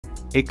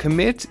A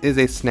commit is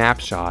a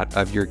snapshot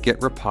of your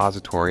Git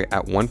repository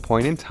at one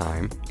point in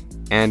time,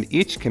 and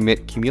each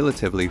commit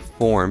cumulatively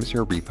forms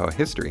your repo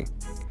history.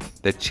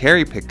 The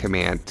cherry pick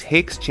command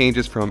takes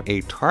changes from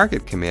a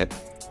target commit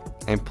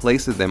and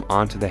places them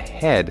onto the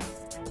head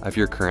of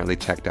your currently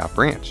checked out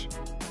branch.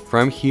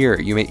 From here,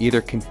 you may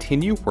either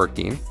continue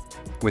working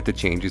with the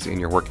changes in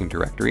your working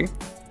directory,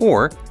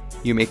 or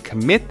you may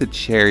commit the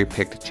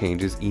cherry-picked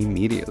changes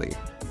immediately.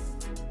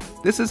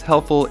 This is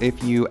helpful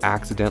if you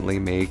accidentally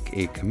make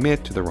a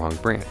commit to the wrong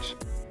branch.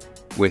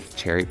 With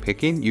cherry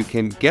picking, you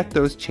can get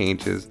those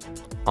changes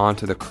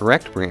onto the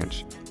correct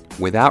branch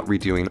without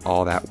redoing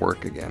all that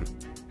work again.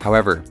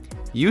 However,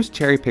 use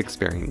cherry pick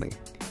sparingly.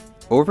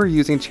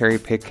 Overusing cherry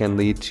pick can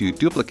lead to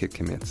duplicate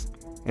commits,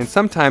 and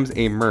sometimes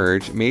a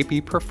merge may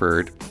be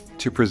preferred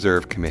to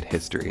preserve commit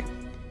history.